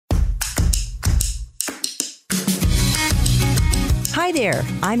Hi there,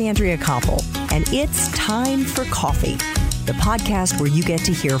 I'm Andrea Koppel, and it's time for coffee, the podcast where you get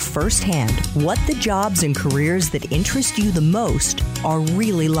to hear firsthand what the jobs and careers that interest you the most are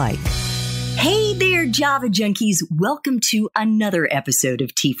really like. Hey there, Java junkies. Welcome to another episode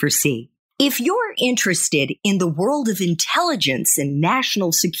of T for C. If you're interested in the world of intelligence and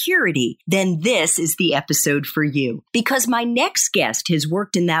national security, then this is the episode for you, because my next guest has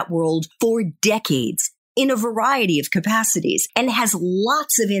worked in that world for decades in a variety of capacities and has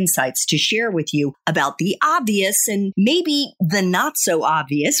lots of insights to share with you about the obvious and maybe the not so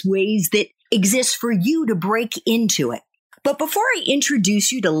obvious ways that exist for you to break into it. But before I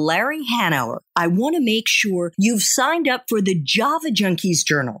introduce you to Larry Hanauer, I want to make sure you've signed up for the Java Junkies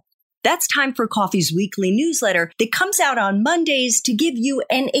Journal. That's Time for Coffee's weekly newsletter that comes out on Mondays to give you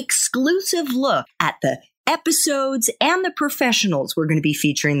an exclusive look at the episodes and the professionals we're going to be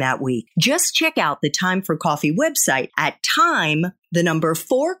featuring that week. Just check out the Time for Coffee website at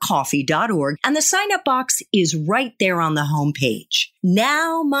time4coffee.org, and the sign-up box is right there on the homepage.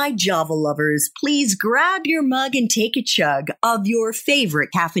 Now, my Java lovers, please grab your mug and take a chug of your favorite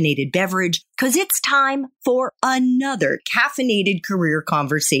caffeinated beverage, because it's time for another caffeinated career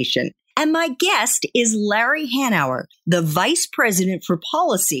conversation. And my guest is Larry Hanauer, the Vice President for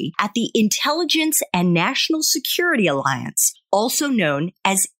Policy at the Intelligence and National Security Alliance, also known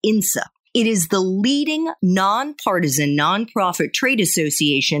as INSA. It is the leading nonpartisan nonprofit trade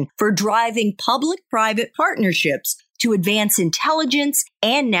association for driving public-private partnerships to advance intelligence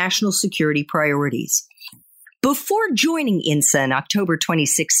and national security priorities. Before joining INSA in October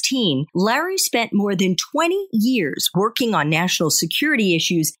 2016, Larry spent more than 20 years working on national security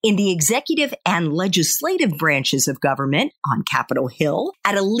issues in the executive and legislative branches of government, on Capitol Hill,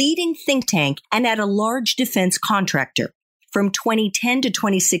 at a leading think tank, and at a large defense contractor. From 2010 to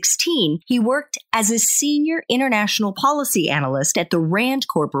 2016, he worked as a senior international policy analyst at the RAND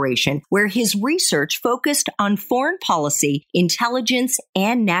Corporation, where his research focused on foreign policy, intelligence,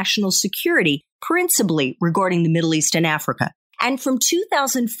 and national security, principally regarding the Middle East and Africa. And from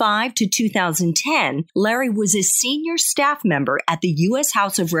 2005 to 2010, Larry was a senior staff member at the U.S.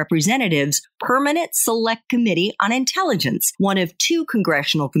 House of Representatives Permanent Select Committee on Intelligence, one of two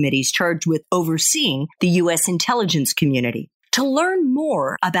congressional committees charged with overseeing the U.S. intelligence community. To learn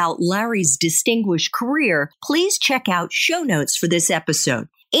more about Larry's distinguished career, please check out show notes for this episode.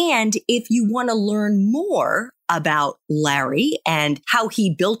 And if you want to learn more about Larry and how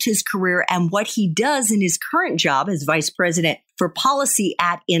he built his career and what he does in his current job as Vice President for Policy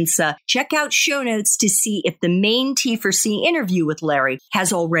at INSA, check out show notes to see if the main T4C interview with Larry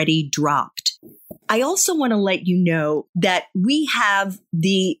has already dropped. I also want to let you know that we have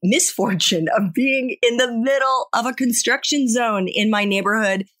the misfortune of being in the middle of a construction zone in my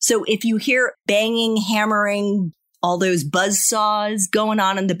neighborhood. So if you hear banging, hammering, all those buzz saws going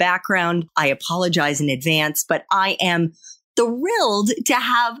on in the background, I apologize in advance, but I am thrilled to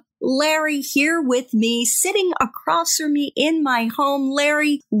have Larry here with me, sitting across from me in my home.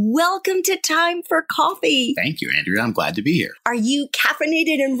 Larry, welcome to Time for Coffee. Thank you, Andrea. I'm glad to be here. Are you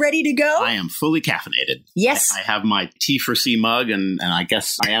caffeinated and ready to go? I am fully caffeinated. Yes. I have my T4C mug, and I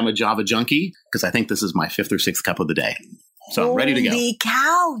guess I am a Java junkie because I think this is my fifth or sixth cup of the day. So I'm ready to go. Holy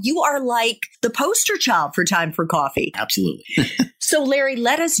cow. You are like the poster child for Time for Coffee. Absolutely. So, Larry,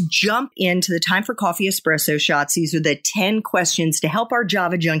 let us jump into the Time for Coffee espresso shots. These are the 10 questions to help our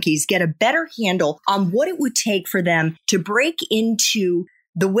Java junkies get a better handle on what it would take for them to break into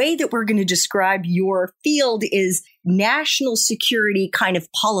the way that we're going to describe your field is national security kind of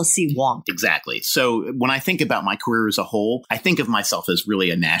policy wonk. Exactly. So when I think about my career as a whole, I think of myself as really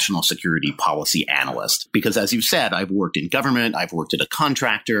a national security policy analyst. Because as you said, I've worked in government, I've worked at a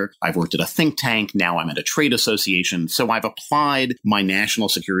contractor, I've worked at a think tank, now I'm at a trade association. So I've applied my national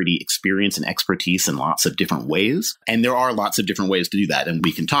security experience and expertise in lots of different ways. And there are lots of different ways to do that. And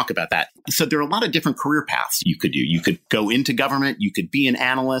we can talk about that. So there are a lot of different career paths you could do. You could go into government, you could be an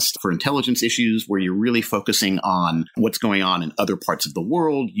analyst for intelligence issues where you're really focusing on what's going on in other parts of the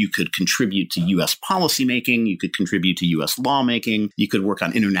world. You could contribute to U.S. policymaking. You could contribute to U.S. lawmaking. You could work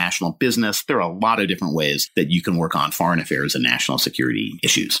on international business. There are a lot of different ways that you can work on foreign affairs and national security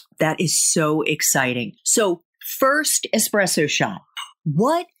issues. That is so exciting. So first espresso shot.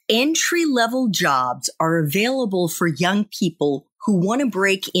 What entry-level jobs are available for young people who want to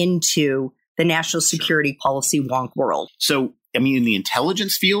break into the national security policy wonk world? So I mean, in the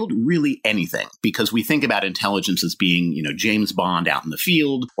intelligence field, really anything, because we think about intelligence as being, James Bond out in the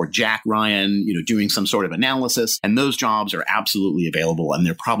field or Jack Ryan, doing some sort of analysis. And those jobs are absolutely available, and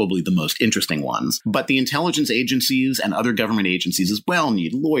they're probably the most interesting ones. But the intelligence agencies and other government agencies as well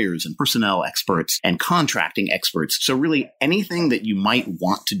need lawyers and personnel experts and contracting experts. So really anything that you might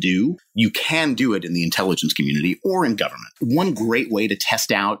want to do, you can do it in the intelligence community or in government. One great way to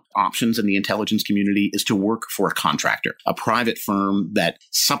test out options in the intelligence community is to work for a contractor, a private firm that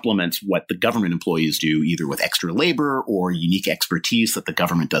supplements what the government employees do, either with extra labor or unique expertise that the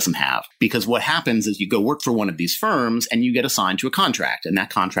government doesn't have. Because what happens is you go work for one of these firms and you get assigned to a contract, and that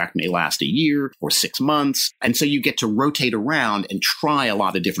contract may last a year or 6 months. And so you get to rotate around and try a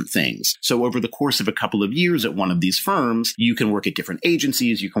lot of different things. So over the course of a couple of years at one of these firms, you can work at different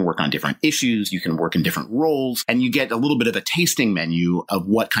agencies, you can work on different issues, you can work in different roles, and you get a little bit of a tasting menu of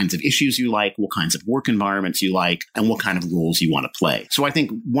what kinds of issues you like, what kinds of work environments you like, and what kind of roles you want to play. So I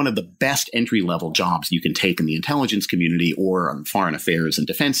think one of the best entry-level jobs you can take in the intelligence community or on foreign affairs and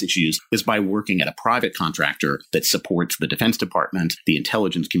defense issues is by working at a private contractor that supports the Defense Department, the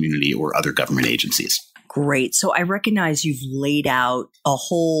intelligence community, or other government agencies. Great. So I recognize you've laid out a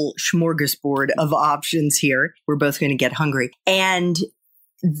whole smorgasbord of options here. We're both going to get hungry. And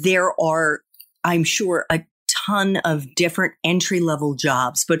there are, I'm sure, a ton of different entry-level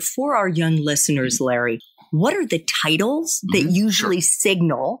jobs. But for our young listeners, Larry, what are the titles that usually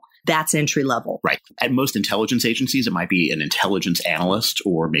signal that's entry level? Right. At most intelligence agencies, it might be an intelligence analyst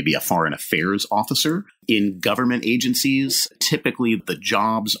or maybe a foreign affairs officer. In government agencies, typically the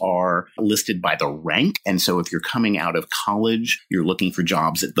jobs are listed by the rank. And so if you're coming out of college, you're looking for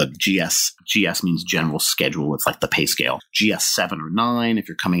jobs at the GS means general schedule. It's like the pay scale. GS 7 or 9. If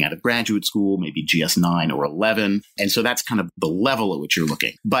you're coming out of graduate school, maybe GS 9 or 11. And so that's kind of the level at which you're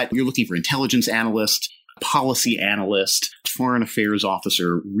looking. But you're looking for intelligence analyst, policy analyst, foreign affairs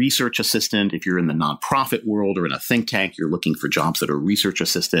officer, research assistant. If you're in the nonprofit world or in a think tank, you're looking for jobs that are research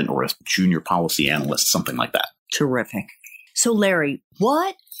assistant or a junior policy analyst, something like that. Terrific. So Larry,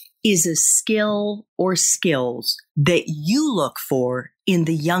 what is a skill or skills that you look for in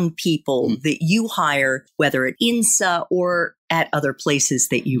the young people that you hire, whether at INSA or at other places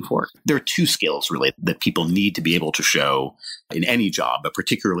that you've worked? There are two skills really that people need to be able to show in any job, but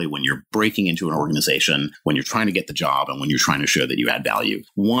particularly when you're breaking into an organization, when you're trying to get the job, and when you're trying to show that you add value.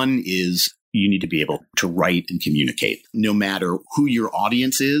 One is you need to be able to write and communicate. No matter who your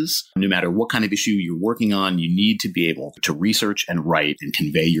audience is, no matter what kind of issue you're working on, you need to be able to research and write and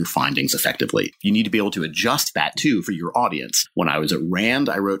convey your findings effectively. You need to be able to adjust that too for your audience. When I was at RAND,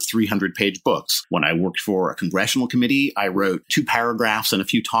 I wrote 300-page books. When I worked for a congressional committee, I wrote 2 paragraphs and a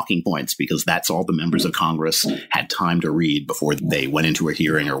few talking points because that's all the members of Congress had time to read before they went into a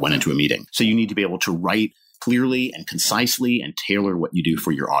hearing or went into a meeting. So you need to be able to write clearly and concisely and tailor what you do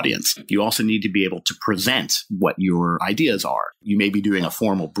for your audience. You also need to be able to present what your ideas are. You may be doing a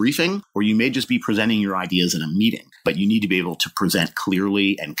formal briefing, or you may just be presenting your ideas in a meeting, but you need to be able to present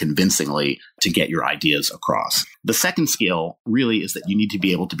clearly and convincingly to get your ideas across. The second skill really is that you need to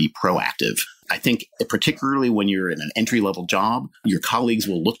be able to be proactive. I think particularly when you're in an entry-level job, your colleagues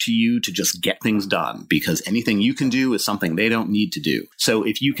will look to you to just get things done because anything you can do is something they don't need to do. So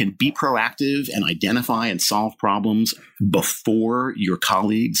if you can be proactive and identify and solve problems before your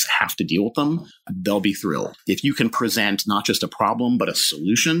colleagues have to deal with them, they'll be thrilled. If you can present not just a problem, but a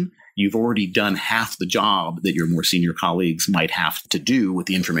solution, you've already done half the job that your more senior colleagues might have to do with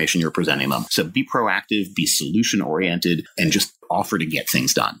the information you're presenting them. So be proactive, be solution-oriented, and just offer to get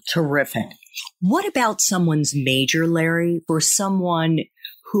things done. Terrific. What about someone's major, Larry, for someone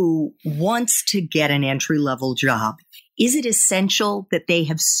who wants to get an entry-level job? Is it essential that they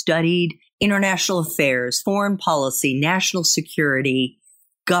have studied international affairs, foreign policy, national security,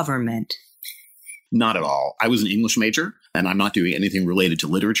 government? Not at all. I was an English major, and I'm not doing anything related to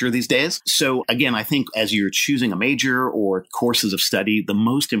literature these days. So again, I think as you're choosing a major or courses of study, the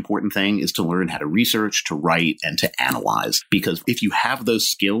most important thing is to learn how to research, to write, and to analyze. Because if you have those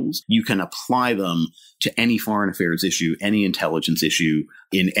skills, you can apply them to any foreign affairs issue, any intelligence issue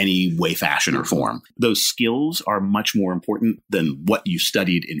in any way, fashion, or form. Those skills are much more important than what you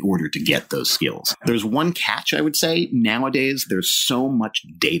studied in order to get those skills. There's one catch, I would say. Nowadays, there's so much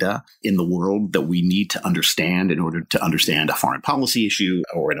data in the world that we need to understand in order to understand a foreign policy issue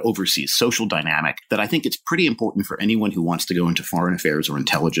or an overseas social dynamic that I think it's pretty important for anyone who wants to go into foreign affairs or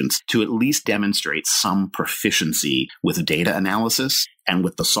intelligence to at least demonstrate some proficiency with data analysis and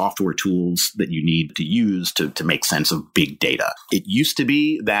with the software tools that you need to use to make sense of big data. It used to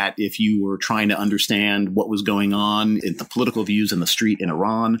be that if you were trying to understand what was going on in the political views in the street in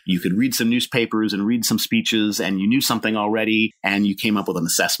Iran, you could read some newspapers and read some speeches and you knew something already and you came up with an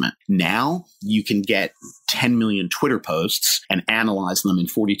assessment. Now you can get 10 million Twitter posts and analyze them in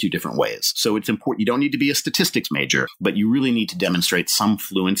 42 different ways. So it's important. You don't need to be a statistics major, but you really need to demonstrate some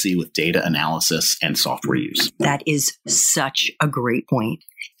fluency with data analysis and software use. That is such a great point.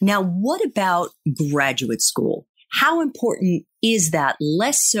 Now, what about graduate school? How important is that?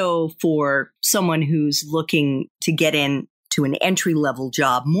 Less so for someone who's looking to get in to an entry-level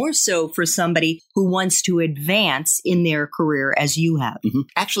job, more so for somebody who wants to advance in their career as you have. Mm-hmm.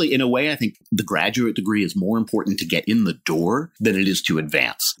 Actually, in a way, I think the graduate degree is more important to get in the door than it is to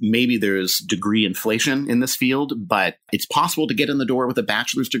advance. Maybe there's degree inflation in this field, but it's possible to get in the door with a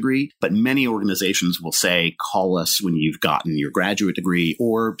bachelor's degree. But many organizations will say, call us when you've gotten your graduate degree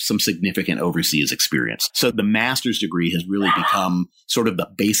or some significant overseas experience. So the master's degree has really become sort of the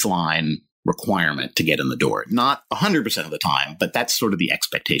baseline requirement to get in the door. Not 100% of the time, but that's sort of the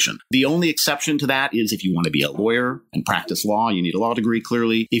expectation. The only exception to that is if you want to be a lawyer and practice law, you need a law degree,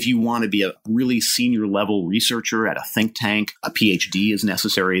 clearly. If you want to be a really senior level researcher at a think tank, a PhD is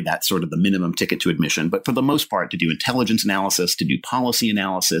necessary. That's sort of the minimum ticket to admission. But for the most part, to do intelligence analysis, to do policy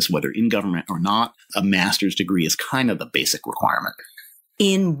analysis, whether in government or not, a master's degree is kind of the basic requirement.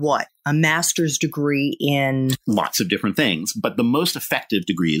 In what? A master's degree in? Lots of different things. But the most effective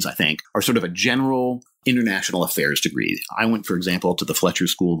degrees, I think, are sort of a general international affairs degree. I went, for example, to the Fletcher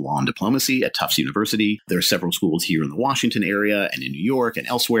School of Law and Diplomacy at Tufts University. There are several schools here in the Washington area and in New York and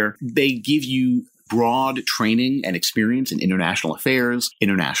elsewhere. They give you broad training and experience in international affairs,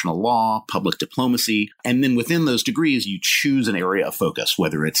 international law, public diplomacy. And then within those degrees, you choose an area of focus,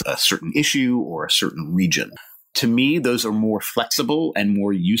 whether it's a certain issue or a certain region. To me, those are more flexible and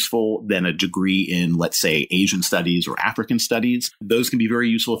more useful than a degree in, let's say, Asian studies or African studies. Those can be very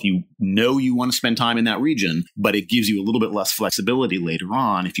useful if you know you want to spend time in that region, but it gives you a little bit less flexibility later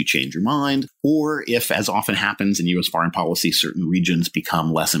on if you change your mind, or if, as often happens in U.S. foreign policy, certain regions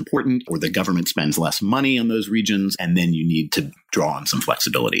become less important or the government spends less money on those regions, and then you need to draw on some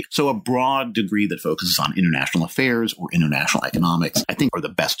flexibility. So a broad degree that focuses on international affairs or international economics, I think, are the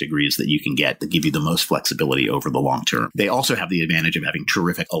best degrees that you can get that give you the most flexibility over the long term. They also have the advantage of having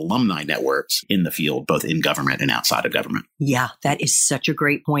terrific alumni networks in the field, both in government and outside of government. Yeah, that is such a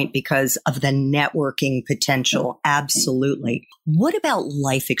great point because of the networking potential. Absolutely. What about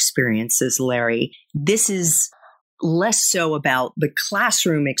life experiences, Larry? This is less so about the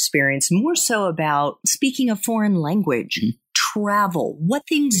classroom experience, more so about speaking a foreign language, travel. What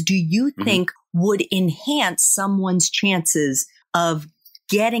things do you think would enhance someone's chances of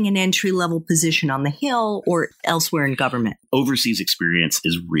getting an entry-level position on the Hill or elsewhere in government? Overseas experience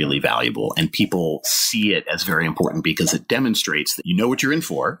is really valuable, and people see it as very important because it demonstrates that you know what you're in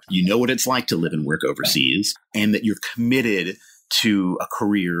for, you know what it's like to live and work overseas, and that you're committed to a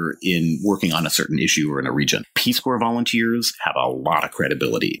career in working on a certain issue or in a region. Peace Corps volunteers have a lot of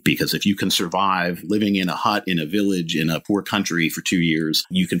credibility because if you can survive living in a hut in a village in a poor country for 2 years,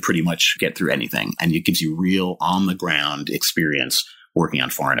 you can pretty much get through anything. And it gives you real on-the-ground experience working on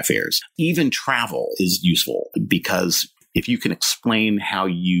foreign affairs. Even travel is useful because if you can explain how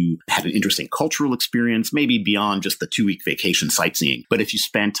you had an interesting cultural experience, maybe beyond just the 2-week vacation sightseeing, but if you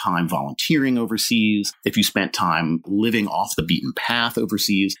spent time volunteering overseas, if you spent time living off the beaten path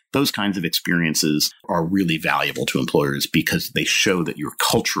overseas, those kinds of experiences are really valuable to employers because they show that you're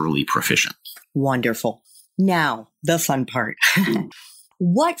culturally proficient. Wonderful. Now, the fun part.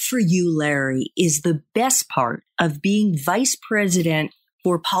 What for you, Larry, is the best part of being vice president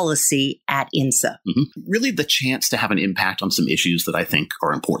for policy at INSA? Really the chance to have an impact on some issues that I think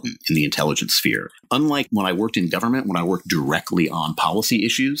are important in the intelligence sphere. Unlike when I worked in government, when I worked directly on policy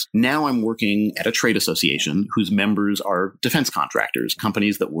issues, now I'm working at a trade association whose members are defense contractors,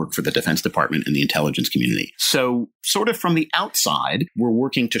 companies that work for the Defense Department and the intelligence community. So sort of from the outside, we're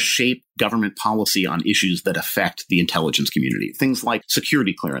working to shape government policy on issues that affect the intelligence community. Things like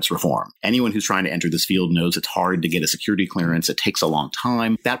security clearance reform. Anyone who's trying to enter this field knows it's hard to get a security clearance. It takes a long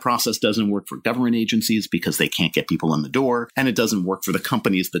time. That process doesn't work for government agencies because they can't get people in the door. And it doesn't work for the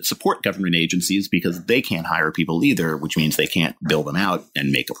companies that support government agencies because they can't hire people either, which means they can't bill them out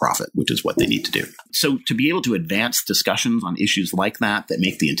and make a profit, which is what they need to do. So to be able to advance discussions on issues like that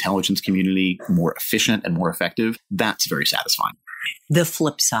make the intelligence community more efficient and more effective, that's very satisfying. The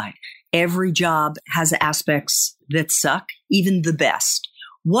flip side. Every job has aspects that suck, even the best.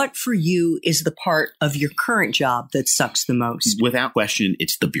 What for you is the part of your current job that sucks the most? Without question,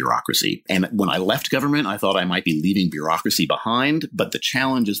 it's the bureaucracy. And when I left government, I thought I might be leaving bureaucracy behind. But the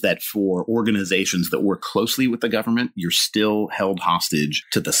challenge is that for organizations that work closely with the government, you're still held hostage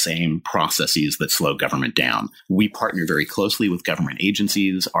to the same processes that slow government down. We partner very closely with government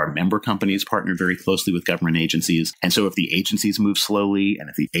agencies. Our member companies partner very closely with government agencies. And so if the agencies move slowly and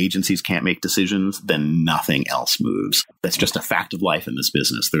if the agencies can't make decisions, then nothing else moves. That's just a fact of life in this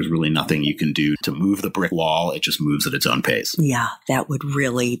business. There's really nothing you can do to move the brick wall. It just moves at its own pace. Yeah, that would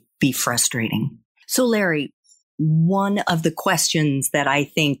really be frustrating. So, Larry, one of the questions that I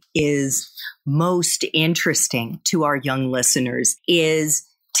think is most interesting to our young listeners is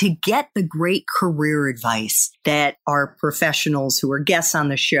to get the great career advice that our professionals who are guests on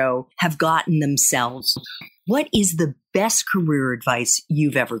the show have gotten themselves. What is the best career advice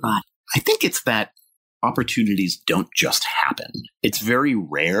you've ever got? I think it's that opportunities don't just happen. It's very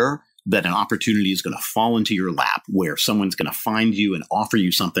rare that an opportunity is going to fall into your lap where someone's going to find you and offer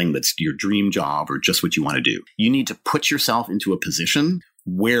you something that's your dream job or just what you want to do. You need to put yourself into a position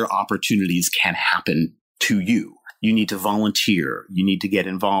where opportunities can happen to you. You need to volunteer. You need to get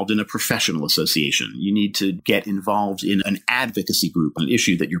involved in a professional association. You need to get involved in an advocacy group, an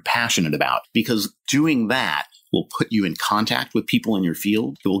issue that you're passionate about, because doing that will put you in contact with people in your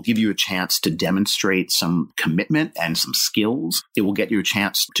field. It will give you a chance to demonstrate some commitment and some skills. It will get you a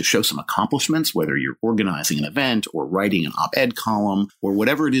chance to show some accomplishments, whether you're organizing an event or writing an op-ed column or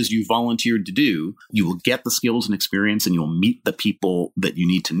whatever it is you volunteered to do. You will get the skills and experience and you'll meet the people that you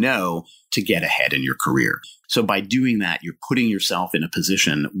need to know to get ahead in your career. So by doing that, you're putting yourself in a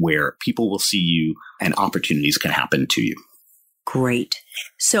position where people will see you and opportunities can happen to you. Great.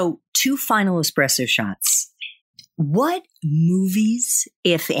 So 2 final espresso shots. What movies,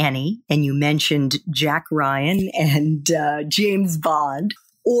 if any, and you mentioned Jack Ryan and James Bond,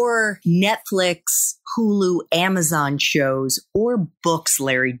 or Netflix, Hulu, Amazon shows, or books,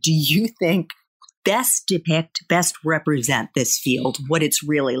 Larry, do you think best depict, best represent this field, what it's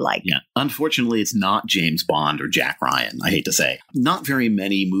really like? Yeah. Unfortunately, it's not James Bond or Jack Ryan, I hate to say. Not very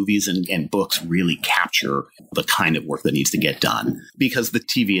many movies and books really capture the kind of work that needs to get done because the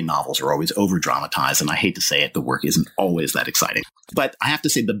TV and novels are always over-dramatized, and I hate to say it, the work isn't always that exciting. But I have to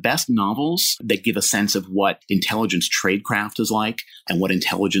say the best novels that give a sense of what intelligence tradecraft is like and what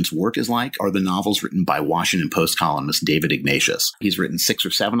intelligence work is like are the novels written by Washington Post columnist David Ignatius. He's written 6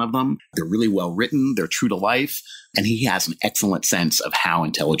 or 7 of them. They're really well written. They're true to life, and he has an excellent sense of how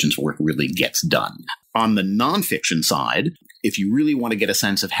intelligence work really gets done. On the nonfiction side, if you really want to get a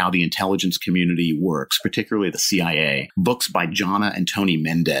sense of how the intelligence community works, particularly the CIA, books by Jana and Tony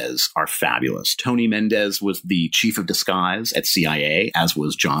Mendez are fabulous. Tony Mendez was the chief of disguise at CIA, as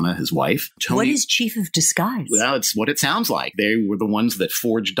was Jana, his wife. What is chief of disguise? Well, it's what it sounds like. They were the ones that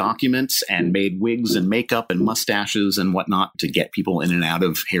forged documents and made wigs and makeup and mustaches and whatnot to get people in and out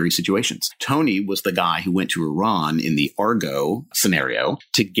of hairy situations. Tony was the guy who went to Iran in the Argo scenario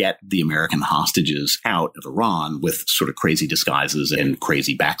to get the American hostages out of Iran with sort of crazy disguises and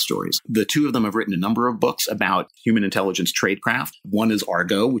crazy backstories. The 2 of them have written a number of books about human intelligence tradecraft. One is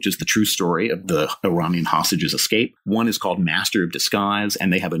Argo, which is the true story of the Iranian hostages' escape. One is called Master of Disguise,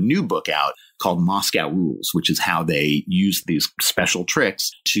 and they have a new book out called Moscow Rules, which is how they use these special tricks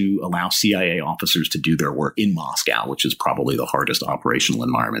to allow CIA officers to do their work in Moscow, which is probably the hardest operational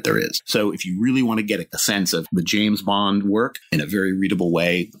environment there is. So if you really want to get a sense of the James Bond work in a very readable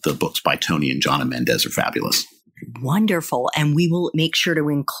way, the books by Tony and Jana Mendez are fabulous. Wonderful. And we will make sure to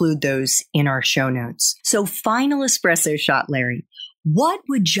include those in our show notes. So final espresso shot, Larry. What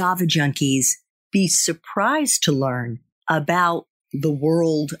would Java junkies be surprised to learn about the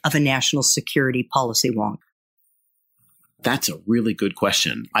world of a national security policy wonk? That's a really good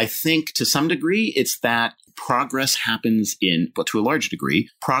question. I think to some degree, it's that progress happens but to a large degree,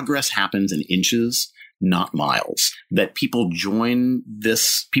 progress happens in inches, not miles. That people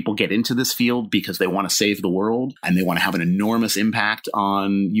people get into this field because they want to save the world and they want to have an enormous impact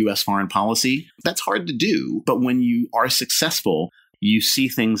on U.S. foreign policy. That's hard to do. But when you are successful, you see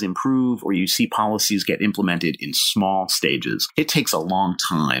things improve or you see policies get implemented in small stages. It takes a long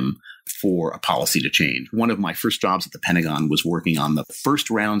time for a policy to change. One of my first jobs at the Pentagon was working on the first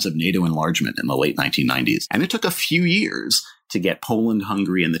rounds of NATO enlargement in the late 1990s. And it took a few years to get Poland,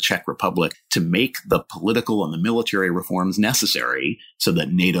 Hungary, and the Czech Republic to make the political and the military reforms necessary so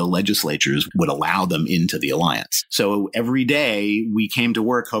that NATO legislatures would allow them into the alliance. So every day we came to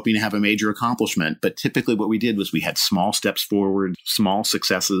work hoping to have a major accomplishment, but typically what we did was we had small steps forward, small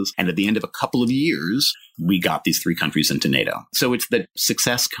successes, and at the end of a couple of years, we got these 3 countries into NATO. So it's that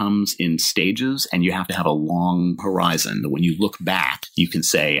success comes in stages, and you have to have a long horizon. When you look back, you can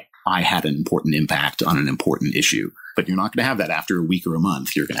say, I had an important impact on an important issue. But you're not going to have that after a week or a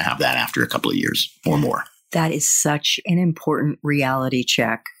month. You're going to have that after a couple of years or more. That is such an important reality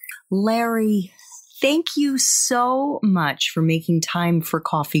check. Larry, thank you so much for making time for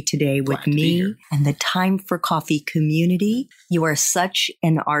coffee today with me and the Time for Coffee community. You are such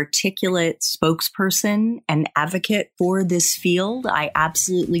an articulate spokesperson and advocate for this field. I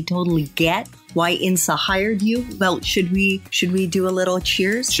absolutely totally get why INSA hired you. Well, should we do a little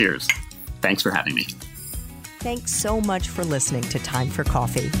cheers? Cheers. Thanks for having me. Thanks so much for listening to Time for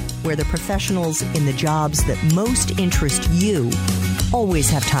Coffee, where the professionals in the jobs that most interest you always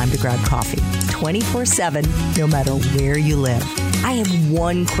have time to grab coffee 24/7, no matter where you live. I have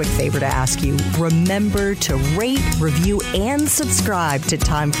one quick favor to ask you. Remember to rate, review, and subscribe to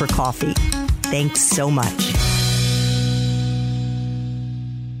Time for Coffee. Thanks so much.